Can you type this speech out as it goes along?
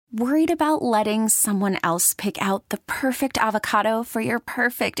Worried about letting someone else pick out the perfect avocado for your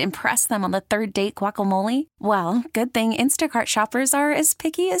perfect impress them on the third date guacamole? Well, good thing Instacart shoppers are as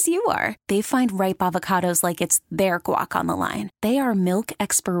picky as you are. They find ripe avocados like it's their guac on the line. They are milk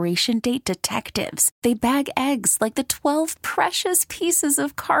expiration date detectives. They bag eggs like the 12 precious pieces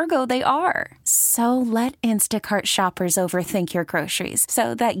of cargo they are. So let Instacart shoppers overthink your groceries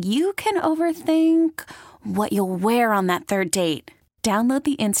so that you can overthink what you'll wear on that third date. Download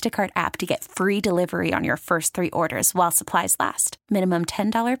the Instacart app to get free delivery on your first 3 orders while supplies last. Minimum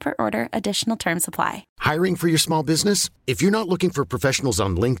 $10 per order. Additional terms apply. Hiring for your small business? If you're not looking for professionals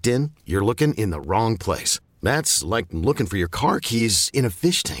on LinkedIn, you're looking in the wrong place. That's like looking for your car keys in a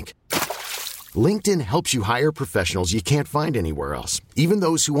fish tank. LinkedIn helps you hire professionals you can't find anywhere else, even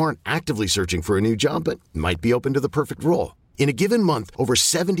those who aren't actively searching for a new job but might be open to the perfect role. In a given month, over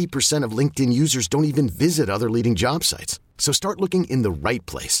 70% of LinkedIn users don't even visit other leading job sites. So start looking in the right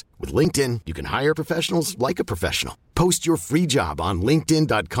place. With LinkedIn, you can hire professionals like a professional. Post your free job on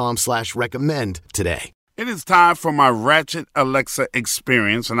linkedin.com/recommend today. It is time for my Ratchet Alexa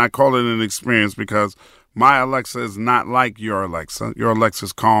experience, and I call it an experience because my Alexa is not like your Alexa. Your Alexa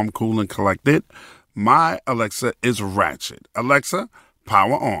is calm, cool, and collected. My Alexa is ratchet. Alexa,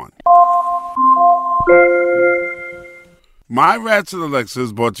 power on. My Ratchet Alexa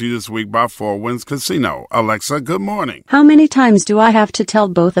is brought to you this week by Four Winds Casino. Alexa, good morning. How many times do I have to tell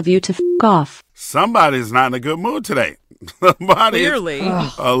both of you to f*** off? Somebody's not in a good mood today. Clearly.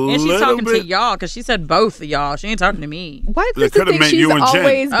 And she's talking to y'all because she said both of y'all. She ain't talking to me. Why It does could have think meant she's you and Jen.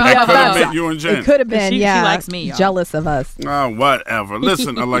 always That could have BFFs? meant you and Jen. It could have been, She yeah. likes me, y'all. Jealous of us. Oh, whatever.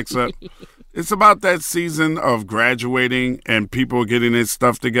 Listen, Alexa, it's about that season of graduating and people getting their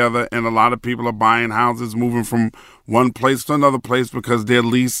stuff together, and a lot of people are buying houses, moving from one place to another place because their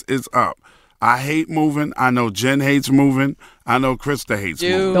lease is up. I hate moving. I know Jen hates moving. I know Krista hates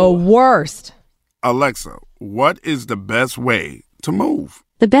moving. The worst. Alexa, what is the best way to move?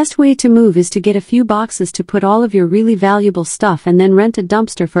 The best way to move is to get a few boxes to put all of your really valuable stuff and then rent a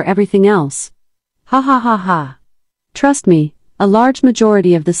dumpster for everything else. Ha ha ha ha. Trust me, a large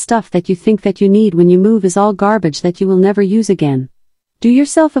majority of the stuff that you think that you need when you move is all garbage that you will never use again. Do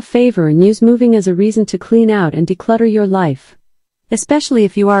yourself a favor and use moving as a reason to clean out and declutter your life. Especially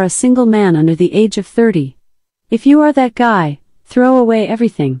if you are a single man under the age of 30. If you are that guy, throw away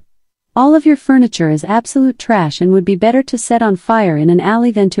everything. All of your furniture is absolute trash and would be better to set on fire in an alley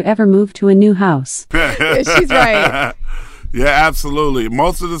than to ever move to a new house. She's right. Yeah, absolutely.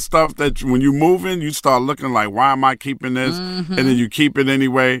 Most of the stuff that when you move in, you start looking like, why am I keeping this? And then you keep it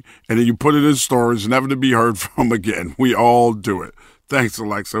anyway, and then you put it in storage, never to be heard from again. We all do it. Thanks,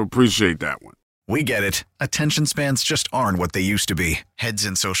 Alexa. Appreciate that one. We get it. Attention spans just aren't what they used to be. Heads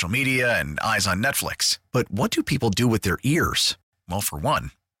in social media and eyes on Netflix. But what do people do with their ears? Well, for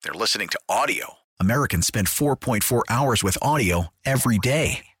one, they're listening to audio. Americans spend 4.4 hours with audio every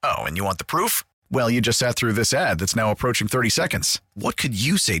day. Oh, and you want the proof? Well, you just sat through this ad that's now approaching 30 seconds. What could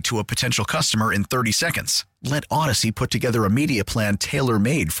you say to a potential customer in 30 seconds? Let Odyssey put together a media plan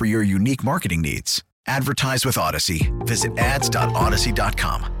tailor-made for your unique marketing needs. Advertise with Odyssey. Visit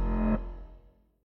ads.odyssey.com.